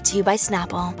is brought to you by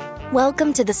Snapple.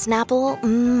 Welcome to the Snapple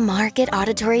Market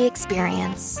Auditory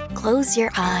Experience. Close your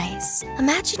eyes.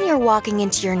 Imagine you're walking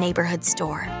into your neighborhood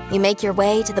store. You make your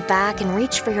way to the back and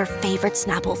reach for your favorite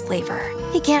Snapple flavor.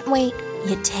 You can't wait.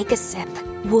 You take a sip.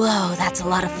 Whoa, that's a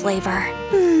lot of flavor.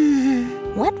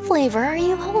 What flavor are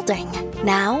you holding?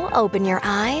 Now open your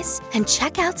eyes and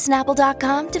check out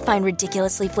Snapple.com to find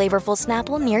ridiculously flavorful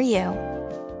Snapple near you.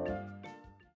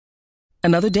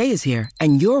 Another day is here,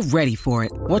 and you're ready for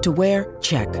it. What to wear?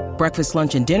 Check. Breakfast,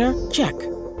 lunch, and dinner? Check.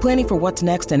 Planning for what's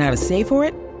next and how to save for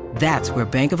it? That's where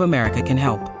Bank of America can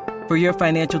help. For your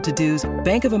financial to-dos,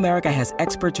 Bank of America has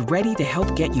experts ready to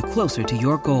help get you closer to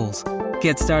your goals.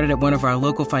 Get started at one of our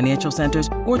local financial centers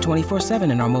or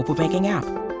 24/7 in our mobile banking app.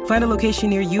 Find a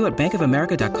location near you at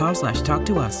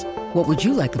bankofamerica.com/talktous. What would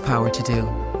you like the power to do?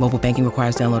 Mobile banking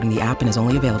requires downloading the app and is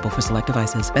only available for select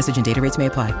devices. Message and data rates may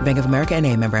apply. Bank of America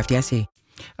NA, member FDIC.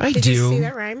 Did you see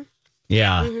that rhyme?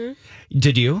 Yeah.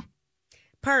 Did you?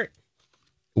 Part.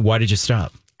 Why did you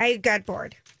stop? I got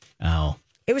bored. Oh.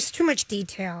 It was too much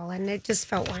detail, and it just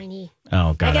felt whiny.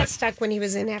 Oh, got it. I got stuck when he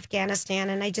was in Afghanistan,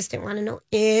 and I just didn't want to know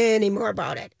any more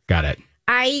about it. Got it.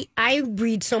 I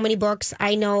read so many books.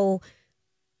 I know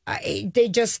they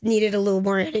just needed a little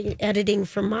more editing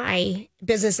for my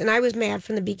business, and I was mad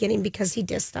from the beginning because he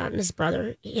dissed on his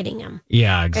brother hitting him.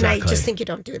 Yeah, exactly. And I just think you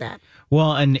don't do that.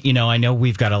 Well, and, you know, I know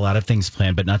we've got a lot of things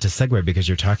planned, but not to segue because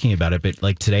you're talking about it. But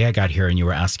like today I got here and you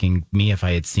were asking me if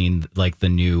I had seen like the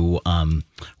new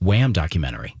Wham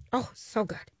documentary. Oh, so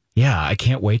good. Yeah, I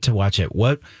can't wait to watch it.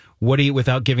 What do you,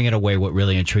 without giving it away, what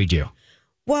really intrigued you?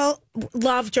 Well,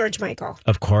 love George Michael.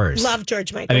 Of course. Love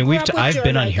George Michael. I mean, I've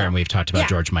been on here and we've talked about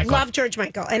George Michael. Love George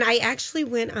Michael. And I actually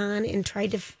went on and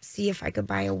tried to see if I could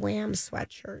buy a Wham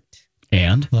sweatshirt.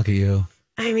 And? Look at you.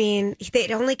 I mean,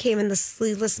 it only came in the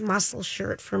sleeveless muscle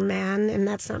shirt for men, and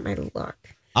that's not my look.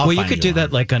 Well, you could do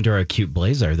that like under a cute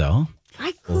blazer, though.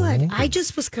 I could. I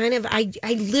just was kind of, I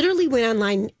literally went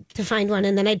online to find one,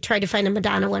 and then I tried to find a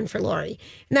Madonna one for Lori.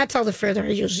 And that's all the further I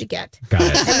usually get. Got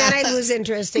it. And then I lose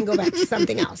interest and go back to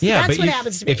something else. Yeah, that's but what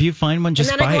happens to me. If you find one,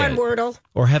 just and then buy I go it. on Wordle.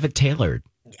 Or have it tailored.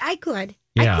 I could.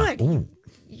 Yeah. I could.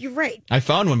 you're right. I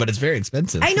found one, but it's very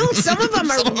expensive. I know some of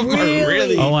them are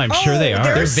really. Oh, I'm sure they are.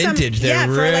 They're vintage. They're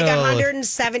for like real.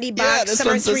 $170. Yeah, Some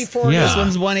are $340. This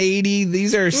one's $180.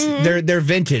 These are they're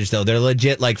vintage though. They're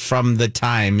legit, like from the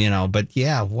time, But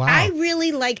yeah, wow. I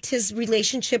really liked his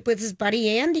relationship with his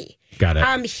buddy Andy. Got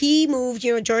it. He moved.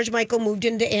 George Michael moved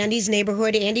into Andy's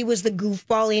neighborhood. Andy was the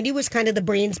goofball. Andy was kind of the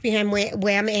brains behind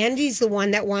Wham. Andy's the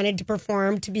one that wanted to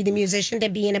perform, to be the musician, to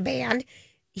be in a band.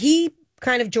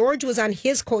 George was on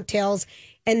his coattails.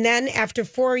 And then after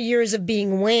 4 years of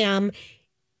being Wham,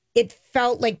 it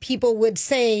felt like people would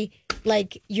say,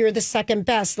 like, you're the second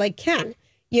best, like Ken.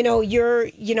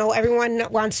 Everyone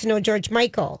wants to know George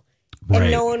Michael. Right.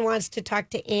 And no one wants to talk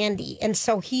to Andy. And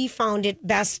so he found it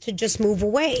best to just move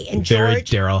away. And Very George...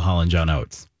 Daryl Hall and John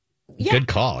Oates. Yeah. Good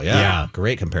call. Yeah.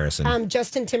 Great comparison.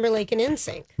 Justin Timberlake and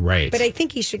NSYNC. Right. But I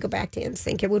think he should go back to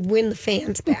NSYNC. It would win the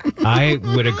fans back. I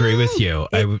would agree with you.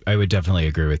 I would definitely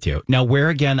agree with you. Now, where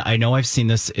again? I know I've seen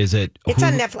this. Is it? It's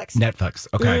on Netflix. Netflix.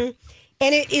 Okay. Mm-hmm.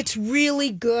 And it's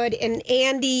really good. And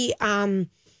Andy,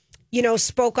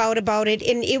 spoke out about it.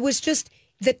 And it was just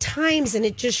the times. And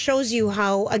it just shows you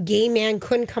how a gay man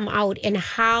couldn't come out and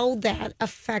how that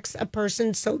affects a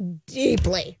person so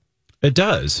deeply. It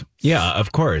does. Yeah,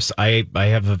 of course. I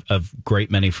have a great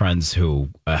many friends who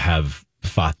have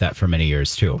fought that for many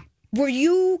years too. Were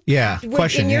you? Yeah.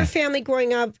 In your family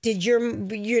growing up, did your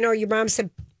mom said,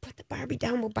 put the Barbie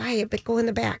down, we'll buy it, but go in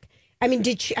the back? I mean,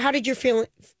 how did your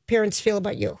parents feel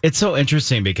about you? It's so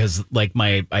interesting because, like,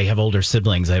 I have older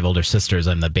siblings. I have older sisters.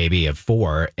 I'm the baby of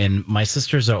 4. And my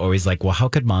sisters are always like, well, how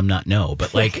could mom not know?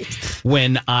 But, like,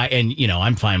 when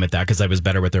I'm fine with that because I was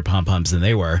better with their pom-poms than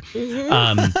they were.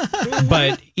 Mm-hmm.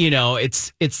 But,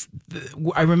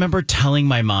 I remember telling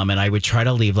my mom, and I would try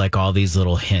to leave, like, all these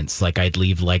little hints. Like, I'd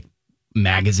leave, like,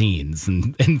 magazines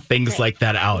and things like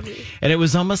that out. Mm-hmm. And it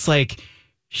was almost like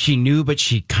she knew, but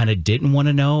she kind of didn't want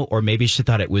to know, or maybe she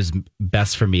thought it was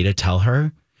best for me to tell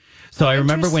her. So I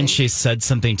remember when she said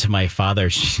something to my father,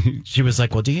 she was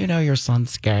like, well, do you know your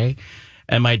son's gay?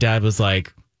 And my dad was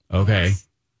like, okay.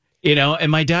 Yes. And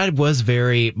my dad was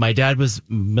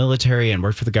military and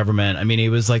worked for the government. I mean, he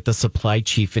was like the supply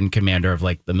chief and commander of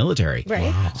like the military.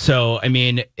 Right. Wow. So, I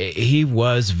mean, he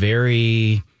was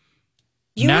very...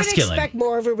 You masculine. Would expect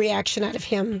more of a reaction out of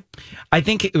him. I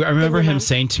remember him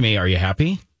saying to me, are you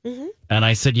happy? Mm-hmm. And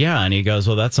I said, yeah. And he goes,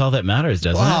 well, that's all that matters,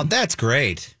 doesn't it? Wow, that's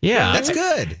great. Yeah. That's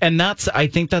good. And I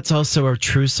think that's also a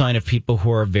true sign of people who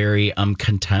are very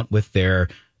content with their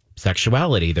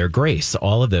sexuality, their grace,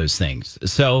 all of those things.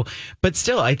 So, but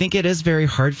still, I think it is very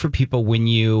hard for people when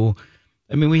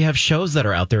we have shows that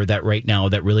are out there that right now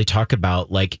that really talk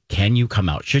about, like, can you come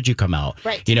out? Should you come out?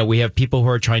 Right. We have people who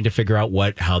are trying to figure out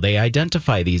how they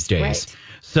identify these days. Right.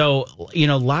 So,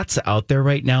 lots out there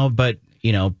right now, but,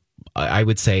 I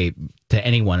would say to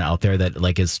anyone out there that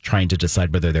like is trying to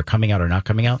decide whether they're coming out or not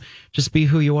coming out, just be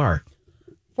who you are.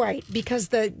 Right, because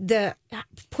the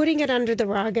putting it under the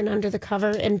rug and under the cover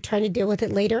and trying to deal with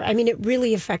it later, I mean, it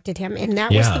really affected him. And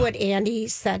that was what Andy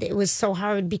said. It was so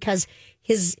hard because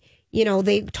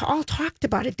they all talked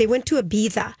about it. They went to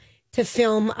Ibiza to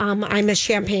film I'm a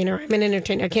Champagner, I'm an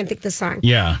entertainer. I can't think of the song.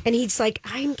 Yeah. And he's like,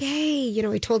 I'm gay.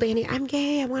 He told Andy, I'm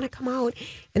gay. I want to come out.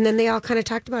 And then they all kind of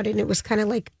talked about it. And it was kind of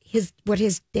like what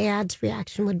his dad's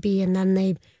reaction would be. And then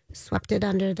they swept it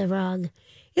under the rug.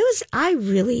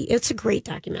 It's a great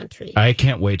documentary. I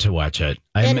can't wait to watch it.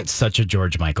 I'm such a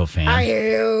George Michael fan. I'm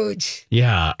huge.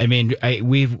 Yeah. I mean,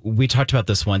 we talked about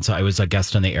this once. I was a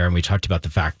guest on the air and we talked about the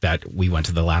fact that we went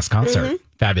to the last concert. Mm-hmm.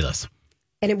 Fabulous.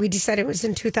 And we decided it was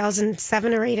in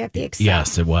 2007 or 8 at the Excel.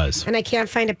 Yes, it was. And I can't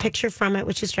find a picture from it,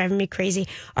 which is driving me crazy.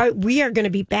 All right, we are going to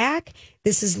be back.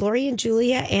 This is Lori and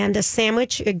Julia and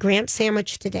a Grant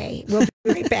sandwich today. We'll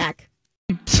be right back.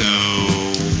 So,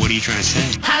 what are you trying to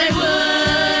say?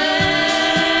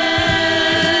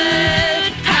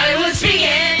 Hollywood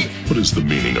speaking. What is the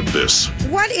meaning of this?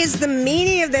 What is the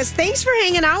meaning of this? Thanks for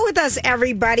hanging out with us,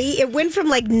 everybody. It went from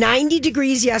like 90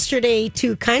 degrees yesterday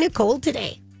to kind of cold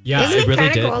today. Yeah, Isn't it really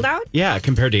kind did. of cold out? Yeah,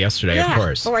 compared to yesterday, of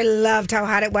course. Oh, I loved how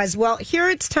hot it was. Well, here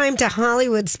it's time to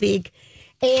Hollywood speak.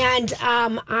 And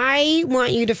I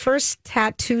want you to first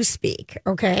tattoo speak,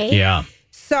 okay? Yeah.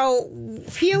 So,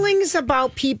 feelings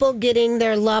about people getting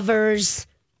their lovers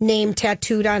name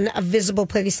tattooed on a visible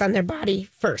place on their body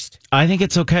first? I think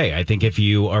it's okay. I think if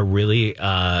you are really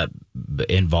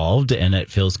involved and it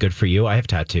feels good for you, I have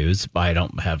tattoos. I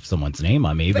don't have someone's name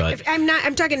on me, but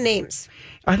I'm talking names.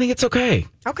 I think it's okay.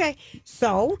 Okay.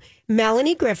 So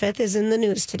Melanie Griffith is in the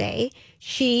news today.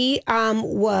 She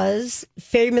was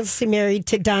famously married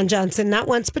to Don Johnson, not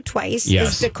once but twice.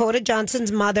 Yes. Is Dakota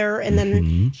Johnson's mother, and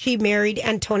then she married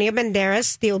Antonio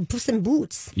Banderas, the old Puss in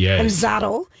Boots, Yes. and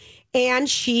Zato. And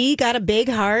she got a big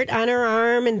heart on her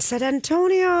arm and said,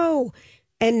 Antonio.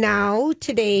 And now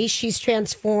today she's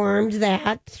transformed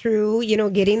that through,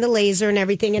 getting the laser and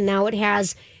everything. And now it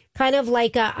has kind of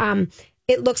like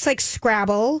it looks like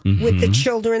Scrabble with the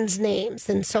children's names.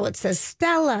 And so it says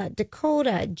Stella,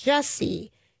 Dakota,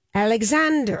 Jesse,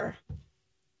 Alexander.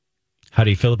 How do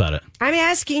you feel about it? I'm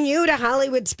asking you to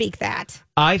Hollywood speak that.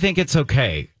 I think it's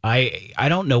okay. I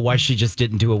don't know why she just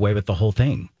didn't do away with the whole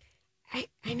thing.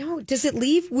 I know. Does it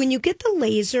leave, when you get the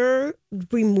laser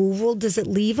removal, does it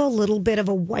leave a little bit of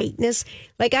a whiteness?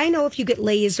 Like, I know if you get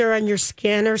laser on your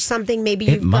skin or something, maybe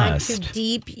you've gone too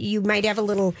deep, you might have a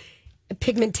little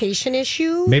pigmentation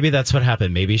issue. Maybe that's what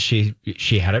happened. Maybe she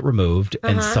had it removed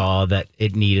and saw that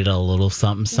it needed a little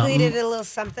something. Needed a little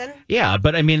something? Yeah,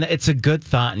 but I mean, it's a good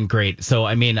thought and great. So,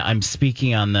 I mean, I'm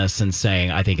speaking on this and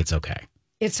saying I think it's okay.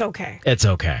 It's okay. It's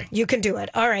okay. You can do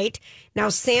it. All right. Now,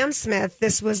 Sam Smith,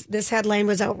 this headline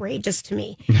was outrageous to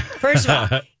me. First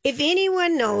of all, if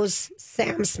anyone knows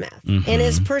Sam Smith and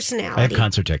his personality. I have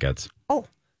concert tickets. Oh,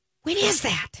 when is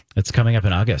that? It's coming up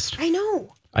in August. I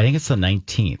know. I think it's the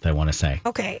 19th, I want to say.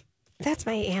 Okay. That's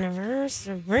my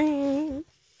anniversary.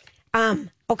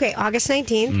 Okay, August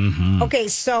 19th. Okay,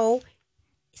 so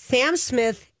Sam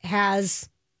Smith has,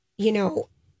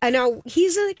 I know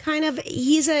he's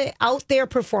a out there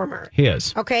performer. He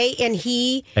is. Okay. And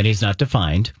he's not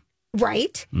defined.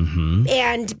 Right.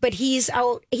 But he's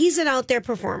an out there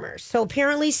performer. So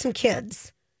apparently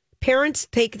parents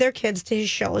take their kids to his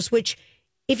shows, which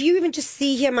if you even just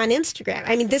see him on Instagram,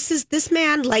 I mean, this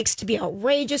man likes to be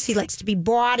outrageous. He likes to be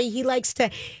bawdy. He likes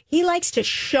to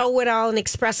show it all and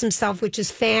express himself, which is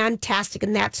fantastic.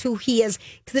 And that's who he is,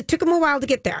 because it took him a while to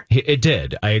get there. It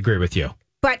did. I agree with you.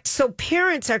 But so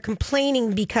parents are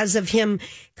complaining because of him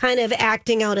kind of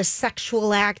acting out a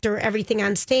sexual act or everything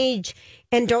on stage.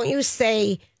 And don't you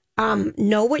say,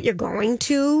 know what you're going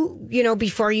to,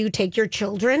 before you take your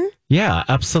children? Yeah,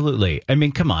 absolutely. I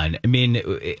mean, come on. I mean,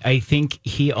 I think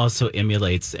he also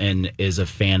emulates and is a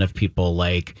fan of people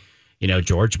like,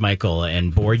 George Michael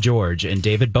and Boy George and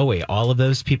David Bowie, all of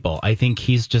those people. I think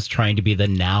he's just trying to be the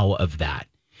now of that.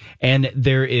 And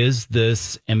there is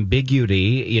this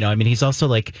ambiguity, I mean, he's also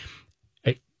like,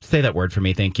 say that word for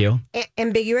me. Thank you.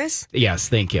 Ambiguous? Yes.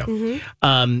 Thank you.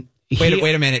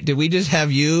 Wait a minute. Did we just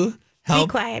have you help?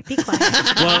 Be quiet.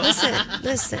 Well,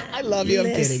 listen. I love you.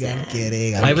 I'm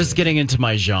kidding. I was getting into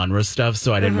my genre stuff,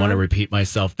 so I didn't want to repeat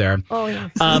myself there. Oh, yeah.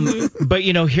 But,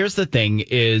 here's the thing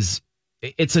is,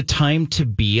 it's a time to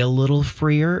be a little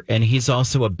freer. And he's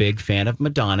also a big fan of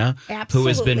Madonna, who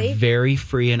has been very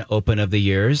free and open of the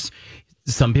years.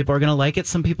 Some people are going to like it.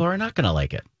 Some people are not going to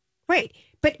like it. Right.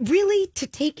 But really, to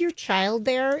take your child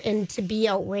there and to be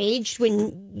outraged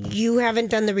when you haven't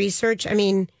done the research, I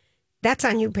mean, that's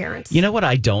on you, parents. You know what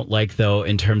I don't like, though,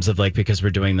 in terms of because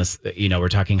we're doing this, we're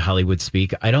talking Hollywood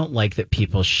speak. I don't like that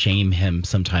people shame him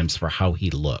sometimes for how he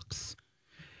looks.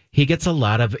 He gets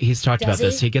he's talked about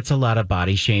this. He gets a lot of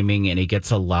body shaming, and he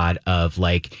gets a lot of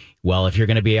well, if you're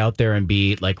going to be out there and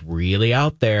be really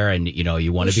out there and,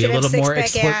 you want to be a little more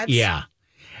explicit. Yeah.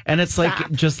 And it's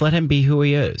just let him be who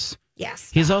he is.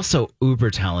 Yes. He's also uber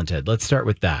talented. Let's start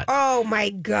with that. Oh,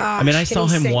 my gosh. I mean, I saw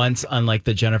him once on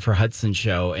the Jennifer Hudson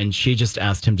show, and she just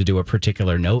asked him to do a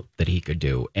particular note that he could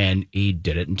do, and he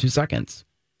did it in 2 seconds.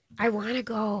 I want to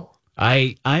go.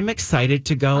 I'm excited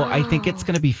to go. I think it's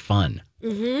going to be fun.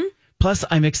 Plus,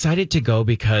 I'm excited to go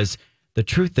because the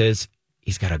truth is,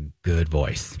 he's got a good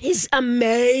voice. He's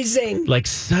amazing.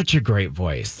 Such a great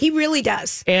voice. He really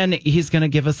does. And he's going to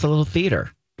give us a little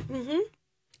theater.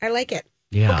 I like it.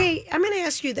 Yeah. Okay, I'm going to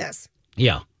ask you this.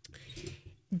 Yeah.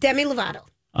 Demi Lovato.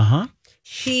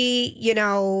 She,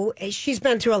 she's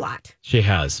been through a lot. She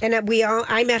has. And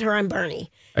I met her on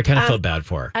Bernie. I kind of felt bad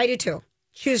for her. I do too.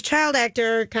 She was a child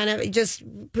actor, kind of just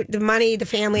the money, the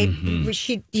family,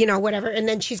 she, whatever. And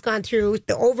then she's gone through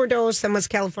the overdose, then was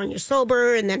California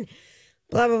sober, and then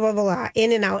blah, blah, blah, blah, blah,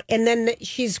 in and out. And then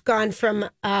she's gone from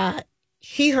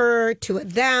she, her to a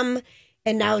them,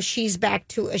 and now she's back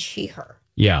to a she, her.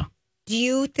 Yeah. Do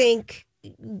you think,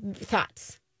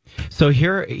 thoughts? So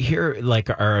here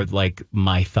are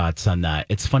my thoughts on that.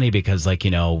 It's funny because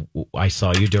I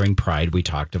saw you during Pride. We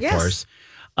talked, of course.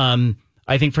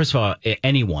 I think, first of all,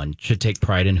 anyone should take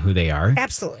pride in who they are.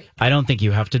 Absolutely. I don't think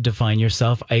you have to define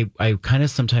yourself. I kind of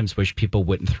sometimes wish people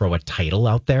wouldn't throw a title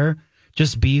out there.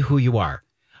 Just be who you are.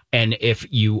 And if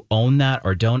you own that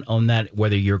or don't own that,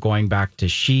 whether you're going back to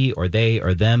she or they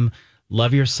or them,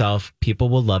 love yourself. People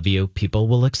will love you. People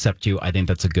will accept you. I think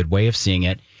that's a good way of seeing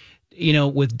it. You know,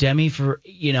 with Demi,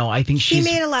 I think she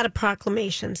made a lot of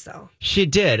proclamations, though. She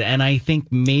did. And I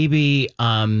think maybe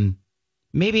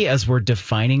as we're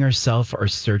defining ourselves or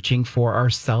searching for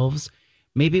ourselves,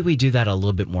 maybe we do that a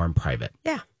little bit more in private.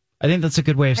 Yeah. I think that's a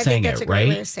good way of saying it, right?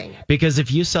 Way of saying it. Because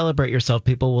if you celebrate yourself,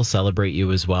 people will celebrate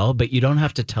you as well, but you don't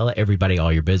have to tell everybody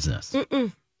all your business.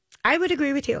 I would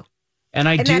agree with you. And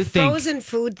I do that think frozen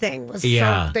food thing was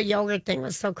the yogurt thing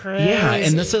was so crazy. Yeah,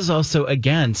 and this is also,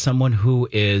 again, someone who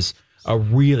is a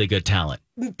really good talent.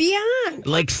 Beyond.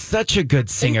 Like such a good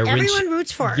singer. And everyone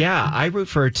roots for her. Yeah, I root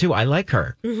for her too. I like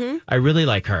her. Mm-hmm. I really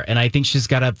like her. And I think she's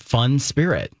got a fun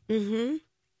spirit. Mm-hmm.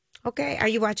 Okay. Are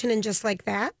you watching And Just Like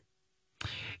That?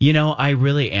 You know, I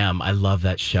really am. I love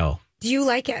that show. Do you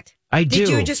like it? I do. Did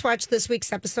you just watch this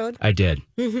week's episode? I did.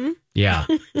 Mm-hmm. Yeah.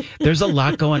 There's a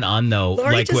lot going on, though.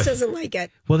 Lori just doesn't like it.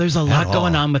 Well, there's a lot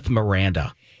going on with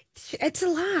Miranda. It's a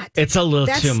lot. It's a little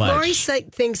too much. Lori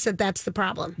thinks that's the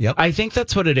problem. Yep. I think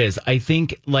that's what it is. I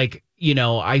think,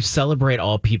 I celebrate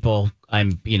all people.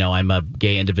 I'm a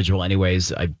gay individual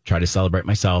anyways. I try to celebrate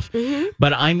myself. Mm-hmm.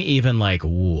 But I'm even like,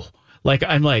 ooh.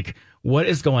 I'm like, what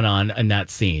is going on in that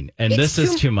scene? And this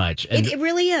is too much. And it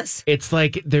really is. It's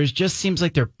like, there's just seems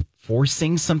like they're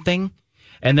forcing something.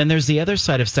 And then there's the other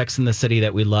side of Sex and the City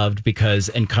that we loved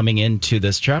and coming into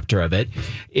this chapter of it,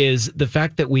 is the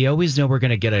fact that we always know we're going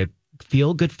to get a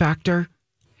feel-good factor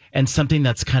and something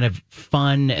that's kind of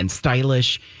fun and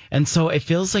stylish. And so it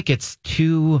feels like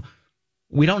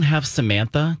we don't have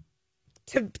Samantha.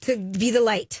 To be the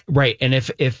light. Right. And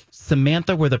if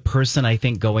Samantha were the person, I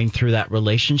think, going through that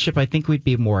relationship, I think we'd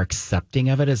be more accepting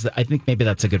of it. I think maybe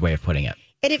that's a good way of putting it.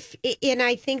 And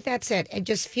I think that's it. I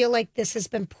just feel like this has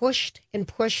been pushed and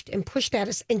pushed and pushed at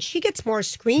us. And she gets more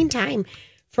screen time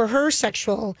for her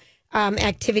sexual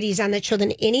activities on that show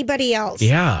than anybody else.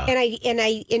 Yeah.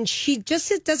 And she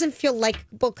just, it doesn't feel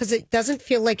likable because it doesn't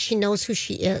feel like she knows who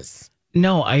she is.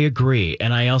 No, I agree.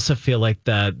 And I also feel like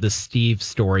the Steve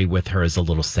story with her is a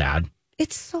little sad.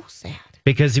 It's so sad.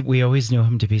 Because we always knew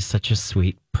him to be such a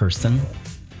sweet person.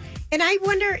 And I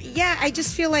wonder, I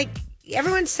just feel like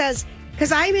everyone says,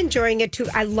 because I'm enjoying it too.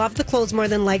 I love the clothes more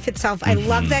than life itself. I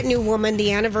love that new woman.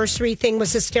 The anniversary thing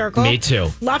was hysterical. Me too.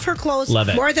 Love her clothes love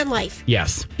it. More than life.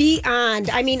 Yes.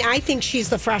 Beyond. I mean, I think she's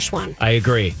the fresh one. I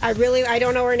agree. I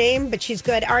don't know her name, but she's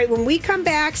good. All right, when we come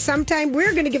back sometime,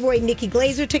 we're going to give away Nikki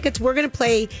Glazer tickets. We're going to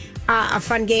play a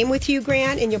fun game with you,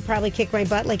 Grant, and you'll probably kick my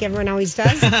butt like everyone always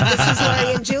does. This is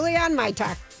Lori and Julia on My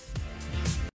Talk.